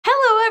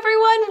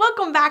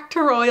welcome back to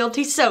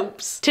Royalty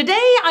Soaps.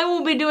 Today I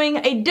will be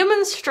doing a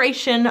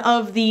demonstration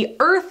of the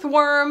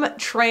Earthworm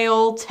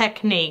trail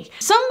technique.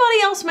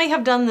 Somebody else may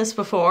have done this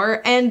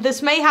before, and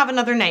this may have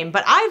another name,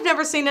 but I've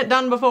never seen it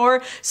done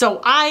before,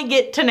 so I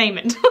get to name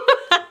it.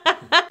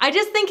 I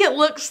just think it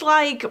looks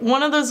like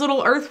one of those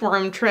little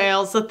earthworm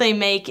trails that they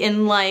make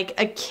in like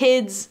a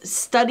kid's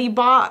study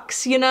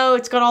box, you know?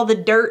 It's got all the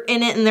dirt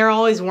in it and they're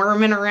always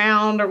worming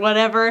around or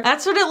whatever.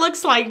 That's what it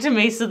looks like to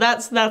me, so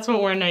that's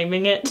what we're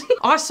naming it.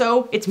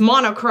 Also, it's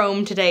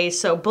monochrome today,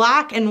 so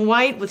black and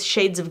white with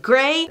shades of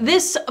gray.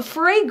 This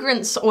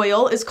fragrance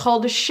oil is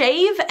called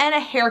Shave and a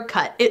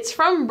Haircut. It's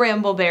from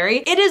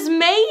Brambleberry. It is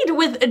made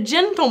with a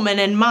gentleman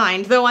in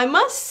mind, though I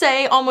must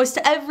say almost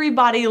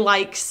everybody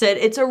likes it.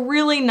 It's a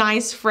really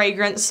nice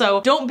fragrance,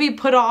 so don't be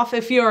put off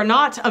if you're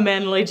not a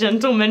manly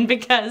gentleman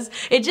because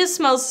it just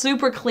smells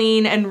super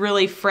clean and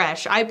really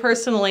fresh. I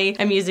personally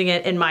am using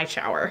it in my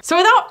shower. So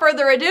without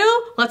further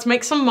ado, let's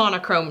make some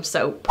monochrome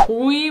soap.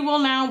 We will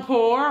now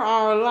pour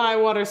our lye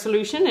water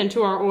solution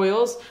into our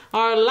oils.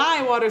 Our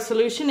lye water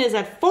solution is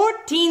at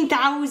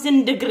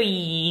 14,000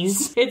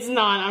 degrees. It's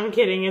not, I'm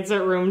kidding, it's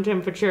at room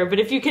temperature, but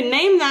if you can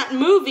name that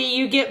movie,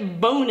 you get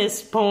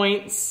bonus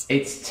points.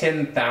 It's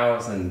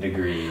 10,000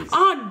 degrees.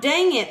 Oh,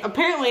 dang it.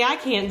 Apparently I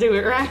can't do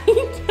it right.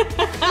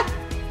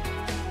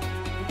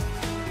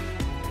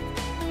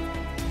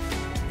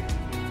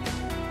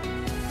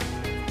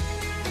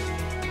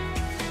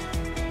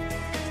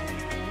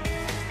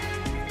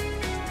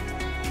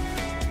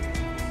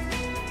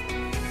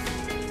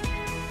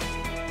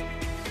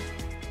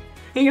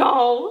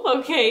 Y'all,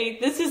 okay,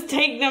 this is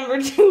take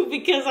number 2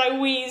 because I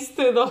wheezed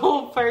through the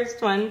whole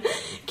first one.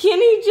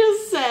 Kenny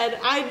just said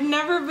I'd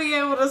never be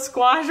able to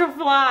squash a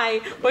fly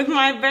with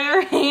my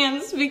bare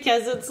hands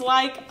because it's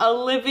like a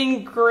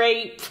living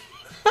grape.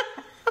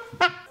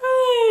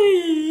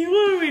 Hey,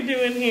 what are we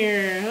doing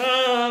here?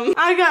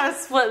 I gotta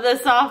split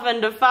this off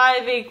into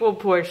 5 equal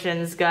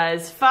portions,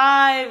 guys.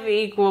 5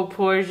 equal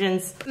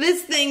portions.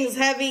 This thing's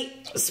heavy.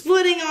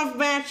 Splitting off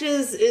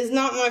batches is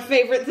not my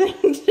favorite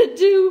thing to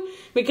do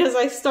because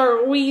I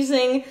start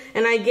wheezing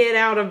and I get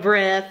out of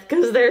breath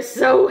because they're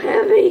so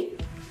heavy.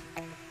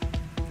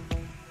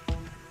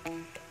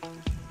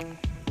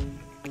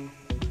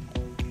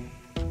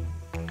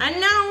 And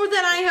now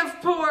that I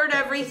have poured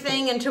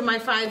everything into my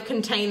 5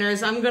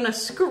 containers, I'm gonna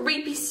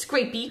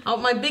scrapey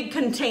out my big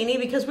container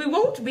because we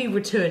won't be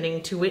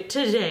returning to it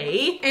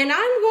today. And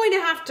I'm going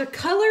to have to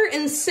color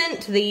and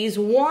scent these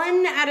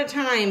one at a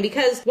time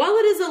because while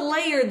it is a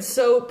layered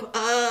soap,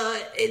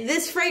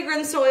 this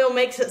fragrance oil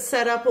makes it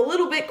set up a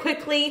little bit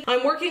quickly.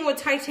 I'm working with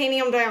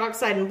titanium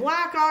dioxide and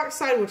black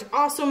oxide, which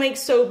also makes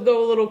soap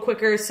go a little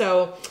quicker,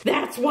 so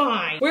that's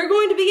why. We're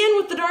going to begin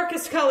with the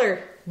darkest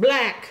color.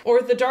 Black,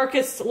 or the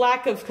darkest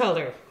lack of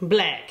color,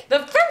 black. The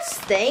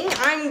first thing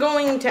I'm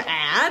going to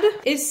add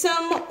is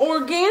some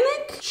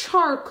organic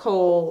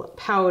charcoal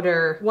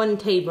powder, 1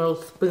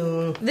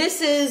 tablespoon. This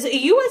is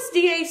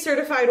USDA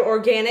certified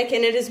organic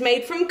and it is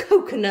made from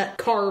coconut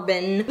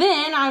carbon.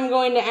 Then I'm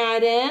going to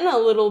add in a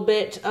little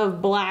bit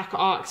of black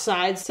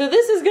oxide. So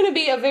this is going to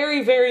be a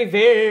very, very,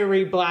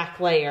 very black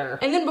layer.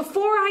 And then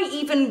before I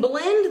even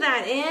blend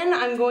that in,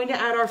 I'm going to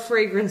add our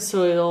fragrance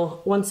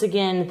oil. Once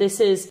again, this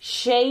is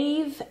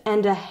Shave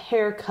and a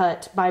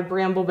Haircut by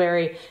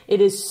Brambleberry. It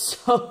is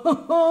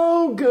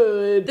so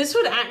good. This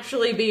would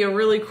actually be a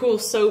really cool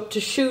soap to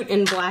shoot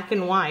in black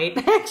and white,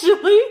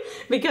 actually,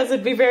 because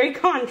it'd be very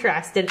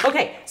contrasted.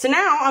 Okay, so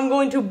now I'm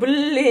going to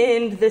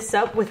blend this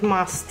up with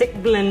my stick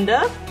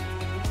blender.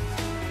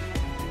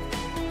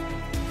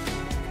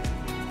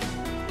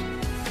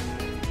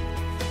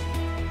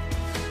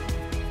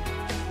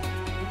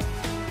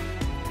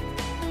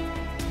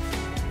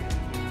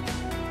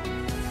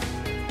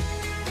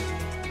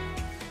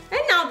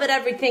 That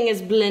everything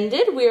is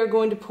blended, we are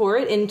going to pour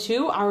it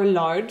into our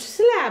large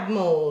slab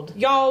mold.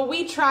 Y'all,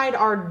 we tried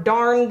our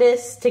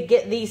darndest to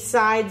get these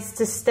sides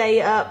to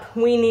stay up.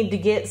 We need to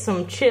get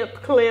some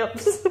chip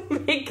clips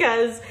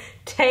because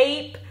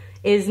tape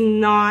is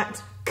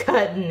not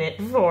cutting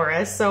it for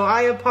us, so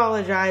I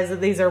apologize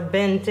that these are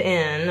bent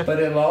in. But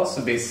it'll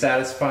also be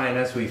satisfying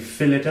as we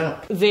fill it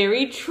up.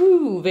 Very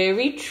true,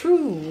 very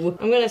true.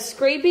 I'm gonna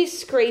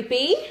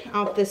scrapey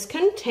out this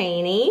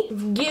container.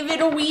 Give it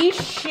a wee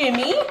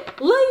shimmy.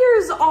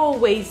 Layers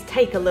always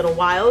take a little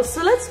while,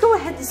 so let's go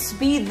ahead and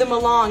speed them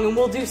along and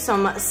we'll do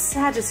some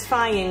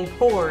satisfying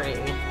pouring.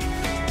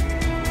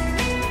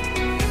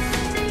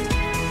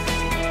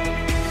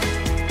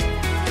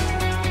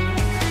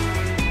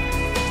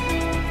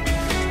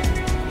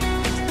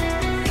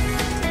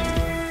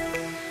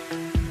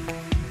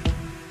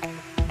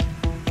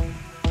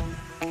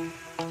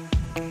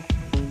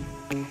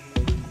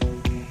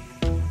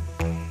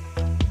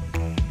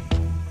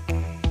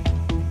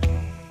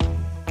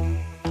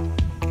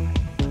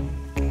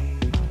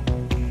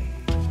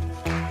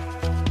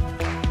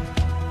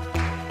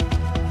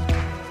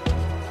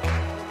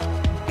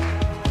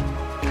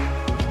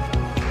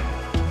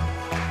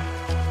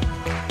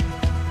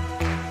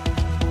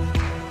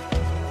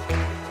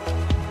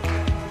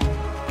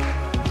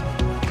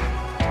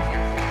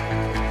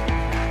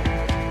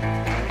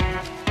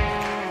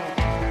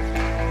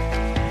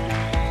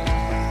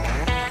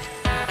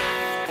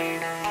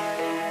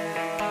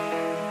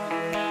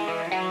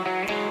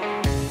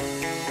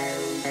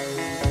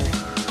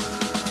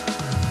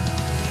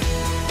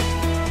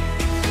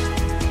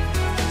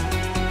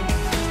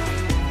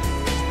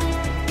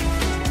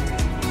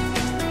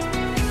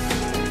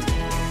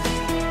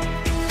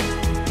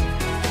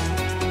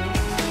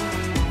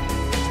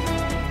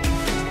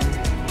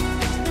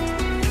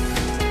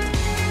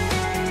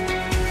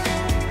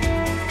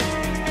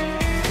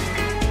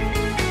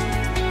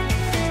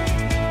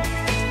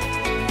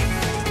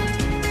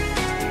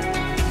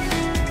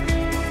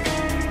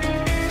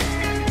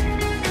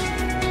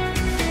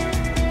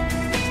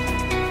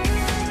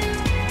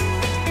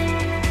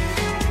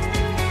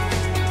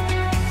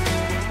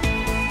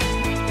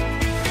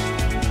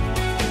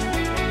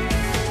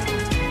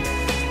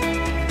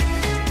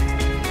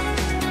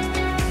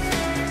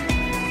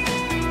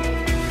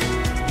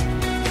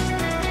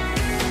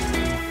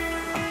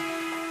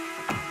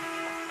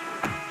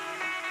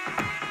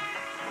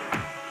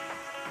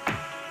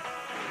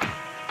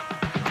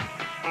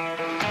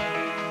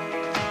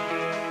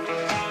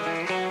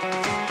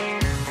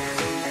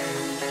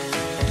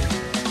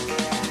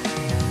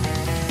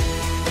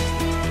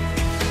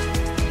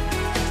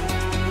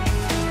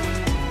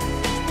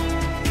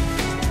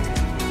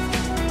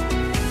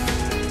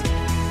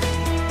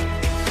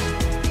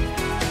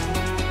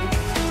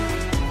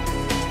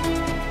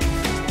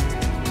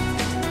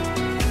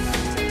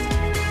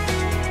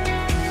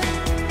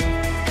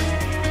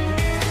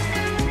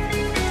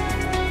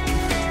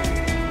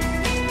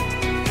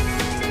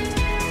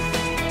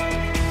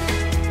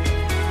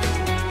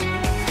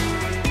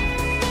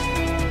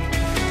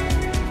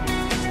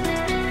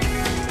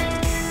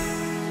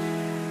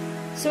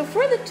 so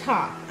for the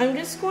top, I'm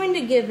just going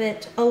to give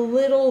it a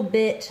little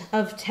bit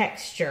of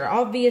texture.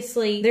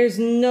 Obviously, there's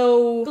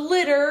no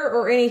glitter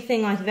or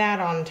anything like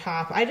that on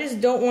top. I just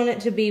don't want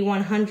it to be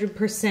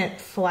 100%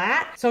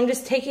 flat. So I'm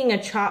just taking a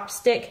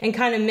chopstick and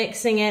kind of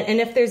mixing it. And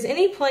if there's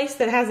any place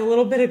that has a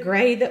little bit of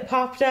gray that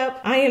popped up,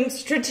 I am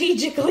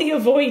strategically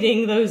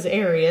avoiding those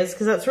areas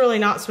because that's really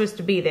not supposed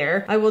to be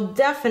there. I will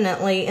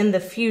definitely in the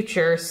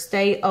future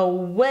stay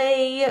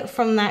away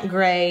from that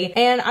gray,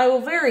 and I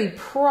will very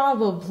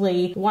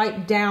probably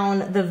wipe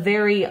down the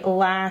very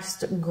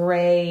last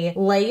gray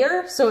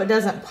layer so it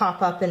doesn't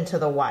pop up into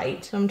the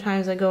white.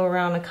 Sometimes I go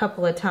around a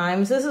couple of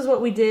times. This is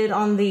what we did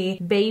on the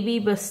baby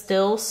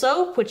Bastille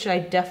soap, which I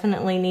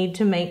definitely need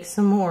to make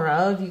some more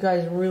of. You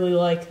guys really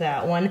like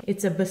that one.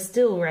 It's a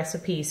Bastille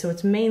recipe, so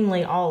it's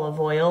mainly olive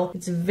oil.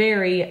 It's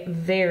very,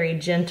 very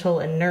gentle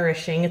and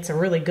nourishing. It's a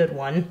really good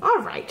one. All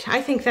right,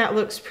 I think that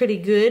looks pretty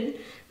good.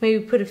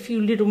 Maybe put a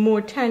few little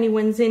more tiny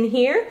ones in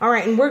here. All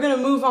right, and we're gonna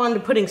move on to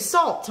putting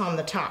salt on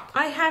the top.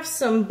 I have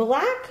some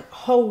black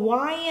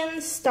Hawaiian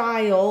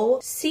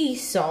style sea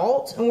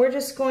salt, and we're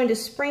just going to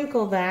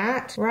sprinkle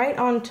that right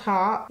on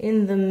top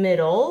in the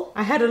middle.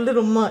 I had a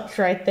little much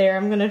right there.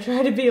 I'm gonna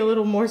try to be a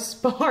little more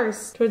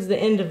sparse towards the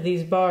end of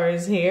these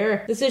bars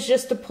here. This is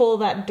just to pull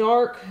that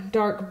dark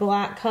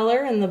black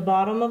color in the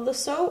bottom of the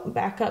soap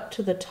back up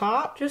to the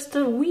top. Just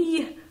a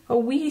wee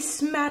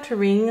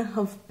smattering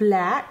of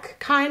black.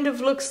 Kind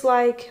of looks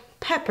like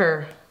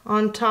pepper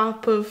on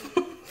top of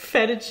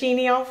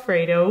fettuccine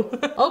alfredo.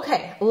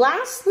 Okay,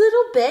 last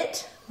little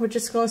bit. We're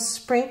just gonna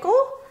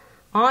sprinkle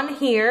on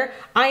here.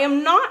 I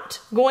am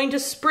not going to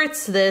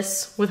spritz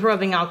this with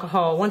rubbing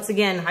alcohol. Once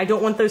again, I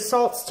don't want those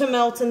salts to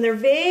melt, and they're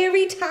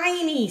very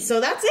tiny. So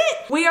that's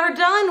it. We are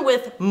done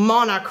with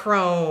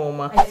monochrome.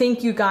 I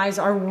think you guys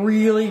are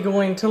really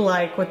going to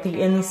like what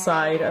the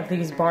inside of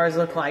these bars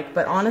look like.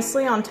 But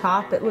honestly, on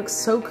top, it looks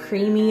so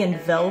creamy and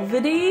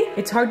velvety.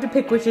 It's hard to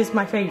pick which is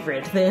my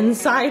favorite, the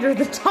inside or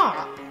the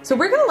top. So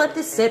we're gonna let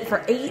this sit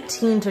for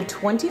 18 to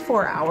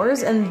 24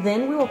 hours, and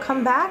then we will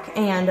come back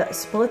and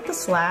split the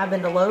slab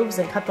into lobes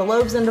and cut the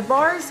lobes into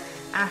bars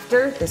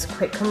after this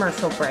quick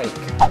commercial break.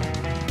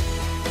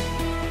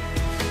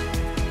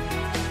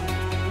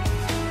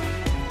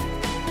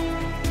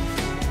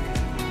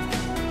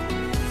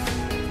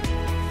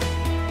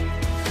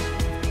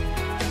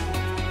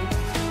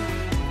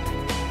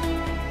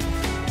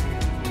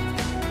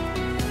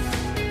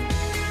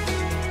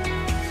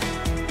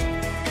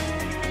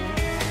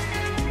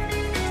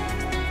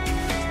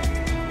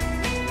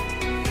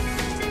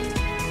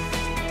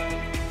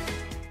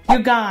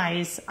 You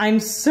guys, I'm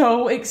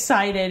so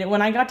excited.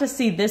 When I got to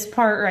see this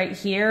part right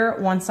here,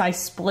 once I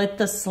split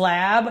the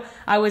slab,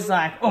 I was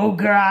like, oh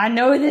girl, I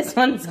know this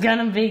one's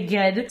gonna be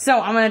good. So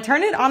I'm gonna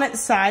turn it on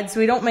its side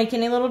so we don't make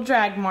any little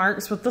drag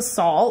marks with the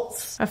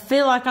salts. I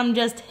feel like I'm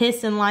just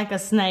hissing like a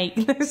snake.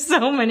 There's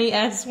so many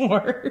S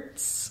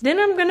words. Then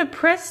I'm gonna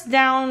press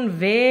down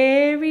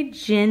very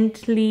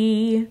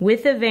gently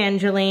with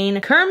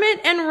Evangeline.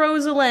 Kermit and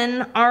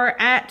Rosalind are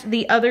at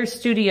the other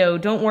studio.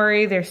 Don't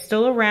worry, they're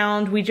still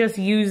around. We just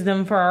use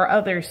them for our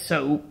other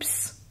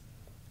soaps.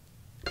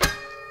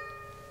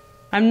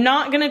 I'm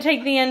not gonna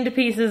take the end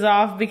pieces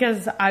off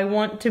because I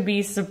want to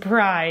be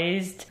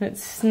surprised.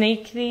 Let's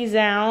snake these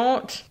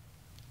out.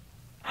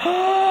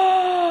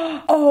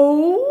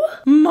 Oh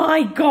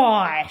my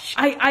gosh.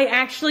 I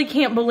actually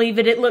can't believe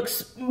it. It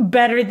looks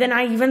better than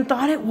I even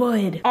thought it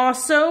would.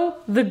 Also,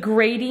 the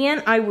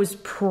gradient I was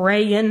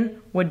praying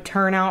would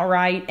turn out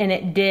right, and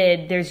it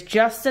did. There's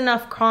just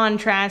enough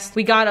contrast.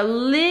 We got a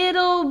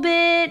little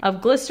bit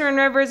of glycerin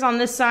rivers on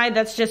this side.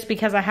 That's just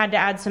because I had to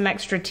add some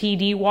extra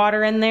TD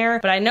water in there,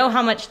 but I know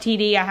how much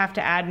TD I have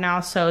to add now,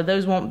 so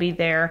those won't be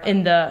there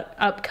in the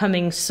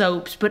upcoming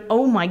soaps. But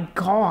oh my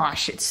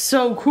gosh, it's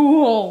so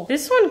cool.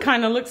 This one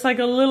kind of looks like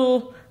a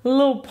little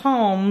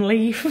palm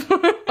leaf.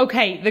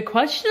 Okay, the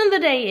question of the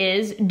day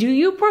is, do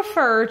you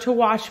prefer to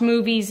watch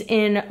movies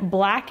in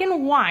black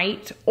and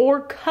white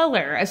or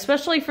color?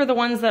 Especially for the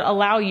ones that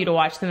allow you to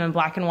watch them in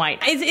black and white.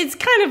 It's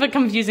kind of a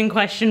confusing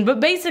question, but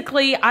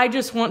basically I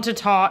just want to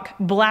talk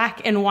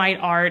black and white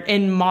art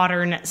in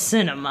modern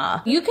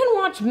cinema. You can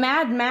watch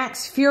Mad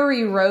Max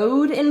Fury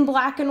Road in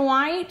black and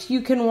white.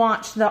 You can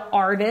watch The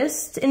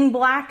Artist in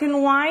black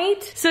and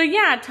white. So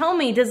yeah, tell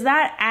me, does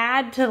that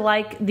add to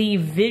like the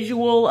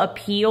visual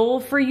appeal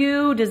for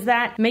you? Does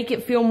that make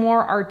it feel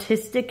more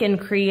artistic and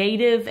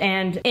creative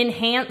and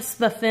enhance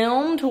the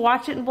film to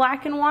watch it in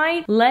black and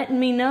white? Let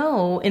me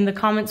know in the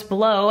comments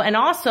below, and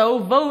also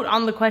vote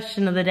on the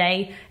question of the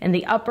day in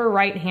the upper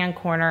right hand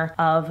corner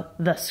of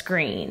the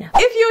screen.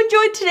 If you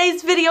enjoyed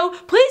today's video,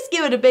 please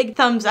give it a big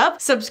thumbs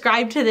up,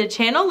 subscribe to the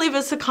channel, leave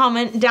us a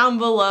comment down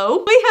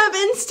below. We have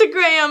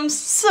Instagrams,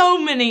 so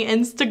many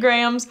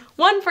Instagrams,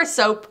 one for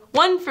soap,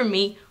 one for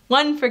me,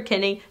 one for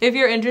Kenny, if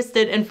you're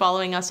interested in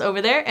following us over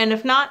there, and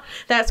if not,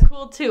 that's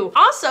cool too.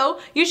 Also,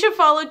 you should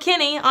follow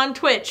Kenny on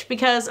Twitch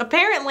because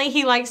apparently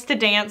he likes to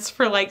dance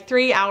for like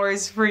 3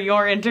 hours for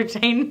your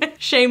entertainment.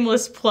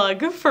 Shameless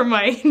plug for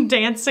my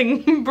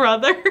dancing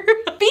brother.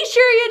 Be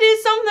sure you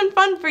do something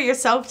fun for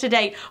yourself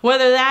today,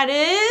 whether that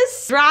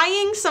is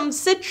drying some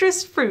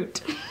citrus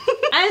fruit.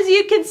 As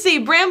you can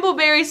see,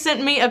 Brambleberry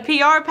sent me a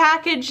PR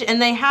package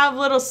and they have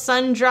little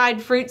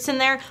sun-dried fruits in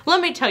there.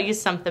 Let me tell you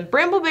something.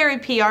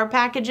 Brambleberry PR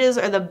packages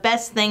are the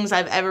best things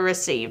I've ever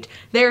received.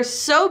 They're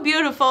so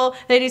beautiful.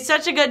 They do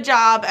such a good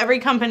job. Every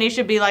company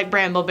should be like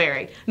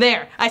Brambleberry.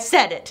 There, I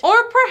said it.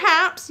 Or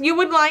perhaps you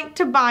would like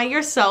to buy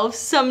yourself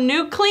some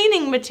new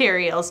cleaning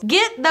materials.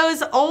 Get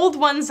those old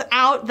ones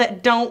out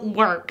that don't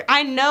work.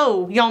 I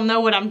know y'all know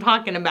what I'm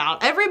talking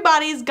about.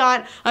 Everybody's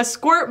got a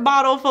squirt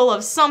bottle full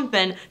of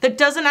something that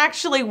doesn't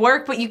actually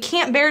work, but you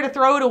can't bear to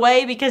throw it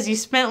away because you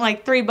spent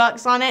like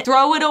 $3 on it.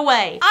 Throw it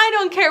away. I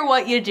don't care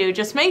what you do.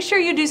 Just make sure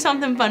you do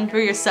something fun for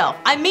yourself.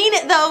 I mean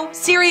it though.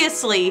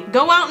 Seriously.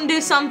 Go out and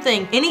do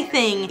something.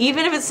 Anything.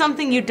 Even if it's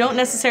something you don't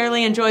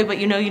necessarily enjoy but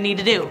you know you need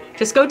to do.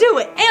 Just go do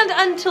it. And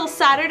until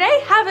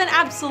Saturday, have an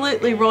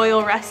absolutely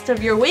royal rest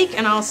of your week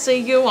and I'll see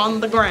you on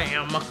the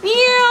gram.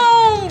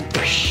 Meow.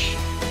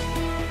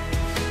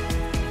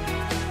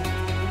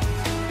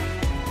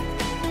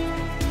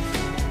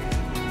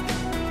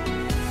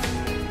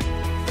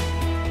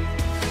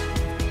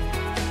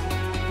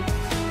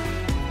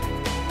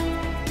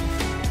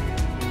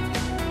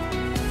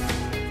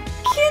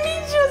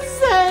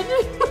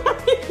 I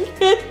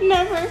could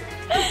never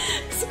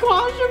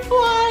squash a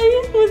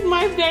fly with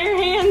my bare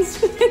hands.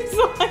 It's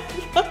like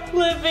a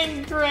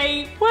living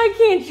grape. Why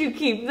can't you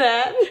keep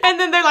that? And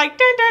then they're like,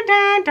 dun, dun,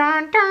 dun,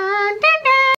 dun, dun, dun.